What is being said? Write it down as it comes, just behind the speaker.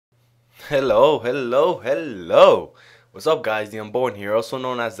Hello. What's up, guys? Deunborn here, also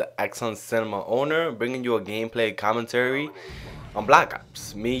known as the Excellent Cinema owner, bringing you a gameplay commentary on Black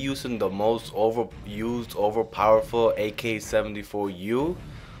Ops. Me using the most overused, overpowerful AK-74U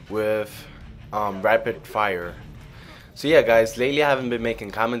with rapid fire. So yeah, guys, lately I haven't been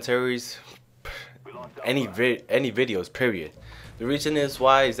making commentaries, any videos, period. The reason is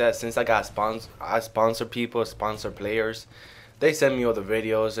why is that since I sponsor people, sponsor players, they send me all the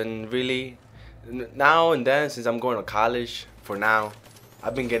videos, and really now and then, since I'm going to college for now,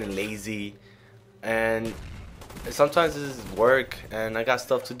 I've been getting lazy, and sometimes this is work and I got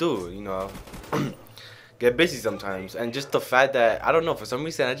stuff to do, get busy sometimes. And just the fact that, I don't know, for some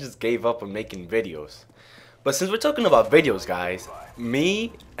reason I just gave up on making videos. But since we're talking about videos, guys,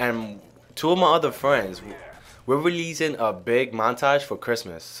 me and two of my other friends, we're releasing a big montage for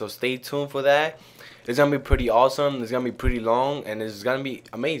Christmas, so stay tuned for that. It's gonna be pretty awesome, it's gonna be pretty long, and it's gonna be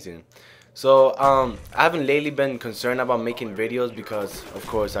amazing. So I haven't lately been concerned about making videos because, of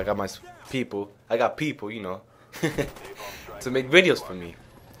course, I got people, to make videos for me.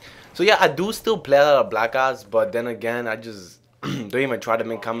 So yeah, I do still play a lot of Black Ops, but then again, I just don't even try to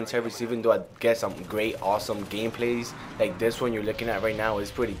make commentaries, even though I get some great, awesome gameplays. Like this one you're looking at right now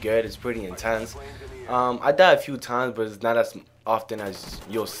is pretty good, it's pretty intense. I died a few times, but it's not as often as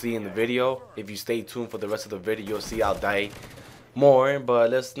you'll see in the video. If you stay tuned for the rest of the video, you'll see I'll die more,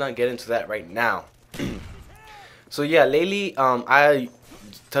 but let's not get into that right now. So yeah, lately, I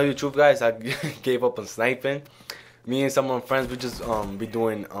tell you the truth, guys, I gave up on sniping. Me and some of my friends, we just be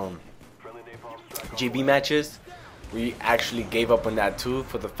doing GB matches. We actually gave up on that too,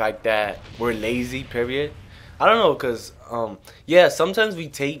 for the fact that we're lazy, period. I don't know, cause yeah, sometimes we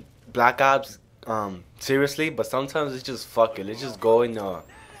take Black Ops seriously, but sometimes it's just fuck it. Let's just go in a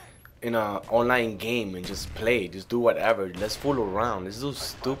online game and just play, just do whatever. Let's fool around. Let's do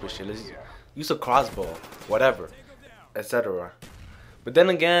stupid shit. Let's use a crossbow, whatever, etc. But then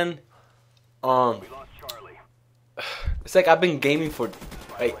again, it's like I've been gaming for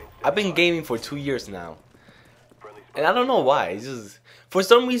 2 years now, and I don't know why. It's just for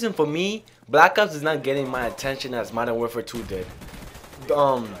some reason for me, Black Ops is not getting my attention as Modern Warfare 2 did.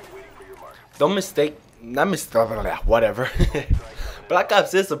 Whatever. Black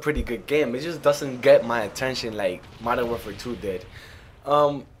Ops is a pretty good game. It just doesn't get my attention like Modern Warfare 2 did.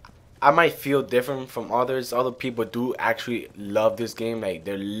 I might feel different from others. Other people do actually love this game. Like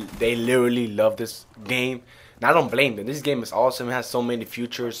they literally love this game. And I don't blame them. This game is awesome. It has so many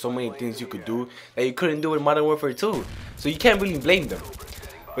features, so many things you could do that you couldn't do in Modern Warfare 2. So you can't really blame them.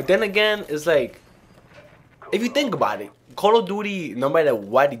 But then again, it's like, if you think about it, Call of Duty, no matter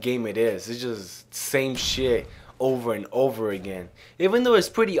what game it is, it's just same shit over and over again. Even though it's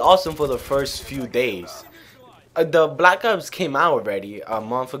pretty awesome for the first few days. The Black Ops came out already a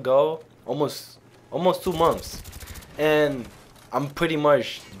month ago, almost 2 months, and I'm pretty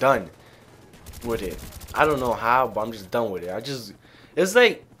much done with it. I don't know how, but I'm just done with it. It's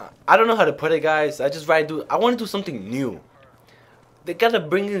like, I don't know how to put it, guys. I want to do something new. They gotta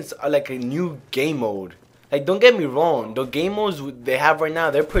bring in like a new game mode. Like, don't get me wrong, the game modes they have right now,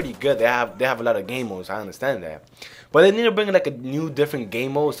 they're pretty good. They have a lot of game modes, I understand that. But they need to bring in like a new, different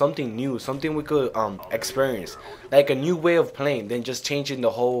game mode, something new, something we could experience. Like a new way of playing than just changing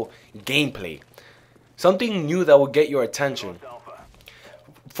the whole gameplay. Something new that will get your attention.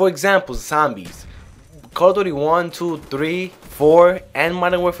 For example, zombies. Call of Duty 1, 2, 3, 4, and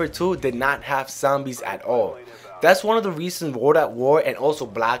Modern Warfare 2 did not have zombies at all. That's one of the reasons World at War and also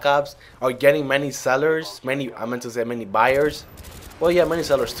Black Ops are getting many sellers, many buyers. Well, yeah, many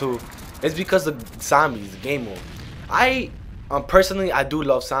sellers too. It's because of zombies, the game mode. I personally, I do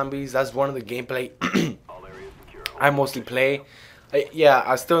love zombies. That's one of the gameplay I mostly play. I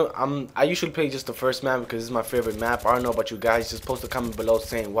usually play just the first map because it's my favorite map. I don't know about you guys. Just post a comment below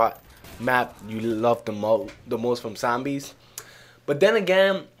saying what map you love the most from zombies. But then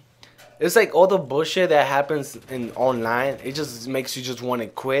again, it's like all the bullshit that happens in online, it just makes you just want to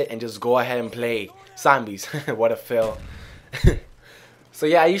quit and just go ahead and play zombies. What a fail. So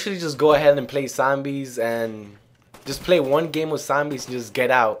yeah, I usually just go ahead and play zombies and just play one game with zombies and just get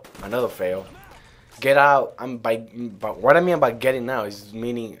out. Another fail. Get out. But what I mean by getting out is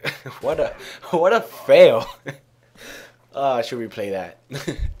meaning what a fail. I should replay that.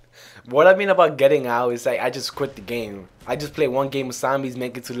 What I mean about getting out is like I just quit the game. I just play one game of zombies,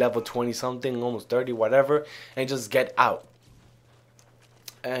 make it to level 20 something, almost 30, whatever, and just get out.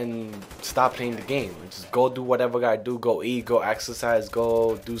 And stop playing the game. And just go do whatever I gotta do. Go eat, go exercise,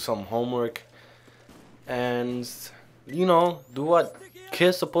 go do some homework. And, do what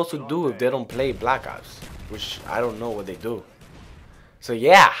kids supposed to do if they don't play Black Ops. Which I don't know what they do. So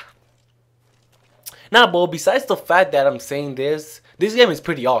yeah. Nah, but besides the fact that I'm saying this game is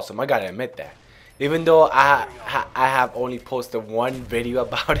pretty awesome. I gotta admit that. Even though I have only posted one video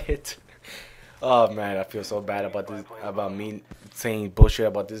about it. Oh man, I feel so bad about this, about me saying bullshit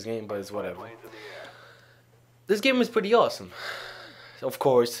about this game, but it's whatever. This game is pretty awesome. Of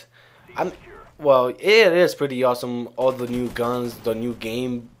course, well, it is pretty awesome. All the new guns, the new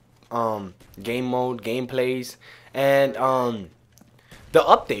game mode, gameplays, and the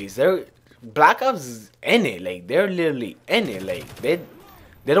updates. Black Ops is in it. Like, they're literally in it. Like, they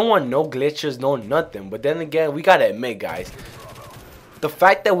don't want no glitches, no nothing. But then again, we gotta admit, guys, the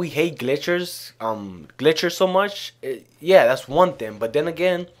fact that we hate glitchers so much, yeah, that's one thing. But then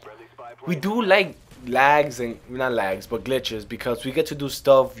again, we do like lags, and not lags, but glitches, because we get to do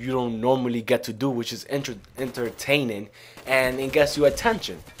stuff you don't normally get to do, which is entertaining, and it gets you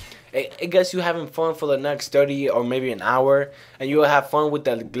attention. It gets you having fun for the next 30 or maybe an hour, and you'll have fun with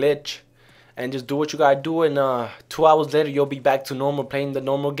that glitch, and just do what you gotta do, and 2 hours later you'll be back to normal, playing the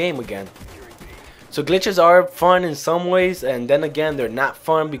normal game again. So glitches are fun in some ways, and then again they're not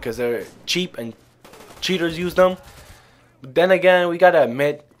fun because they're cheap and cheaters use them. But then again, we gotta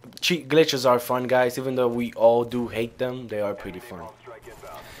admit, glitches are fun, guys. Even though we all do hate them, they are pretty fun.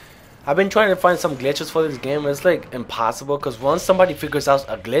 I've been trying to find some glitches for this game. It's like impossible, because once somebody figures out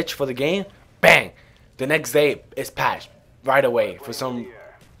a glitch for the game, bang, the next day it's patched right away. For some,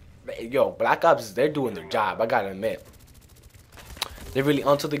 yo, Black Ops, they're doing their job. I gotta admit, they're really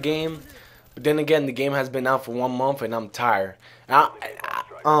onto the game. But then again, the game has been out for 1 month, and I'm tired.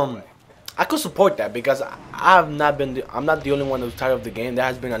 I could support that, because I'm not the only one who's tired of the game. There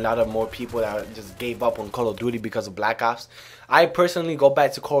has been a lot of more people that just gave up on Call of Duty because of Black Ops. I personally go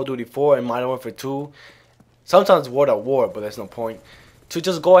back to Call of Duty 4 and Modern Warfare 2, sometimes World at War, but there's no point, to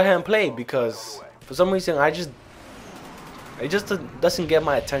just go ahead and play, because for some reason it just doesn't get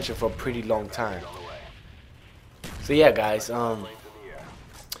my attention for a pretty long time. So yeah, guys,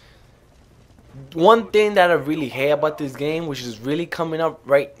 one thing that I really hate about this game, which is really coming up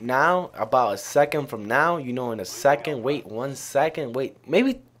right now, about a second from now, you know, in a second, wait 1 second, wait,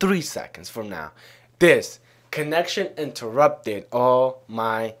 maybe 3 seconds from now, this connection interrupted. Oh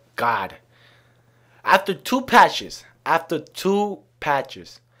my god. After two patches,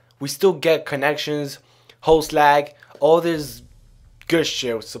 we still get connections, host lag, all this good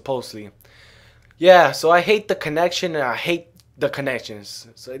shit, supposedly. Yeah, so I hate the connection, and I hate the connections.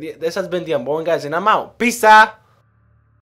 So this has been the UnBoRn, guys, and I'm out. Peace out.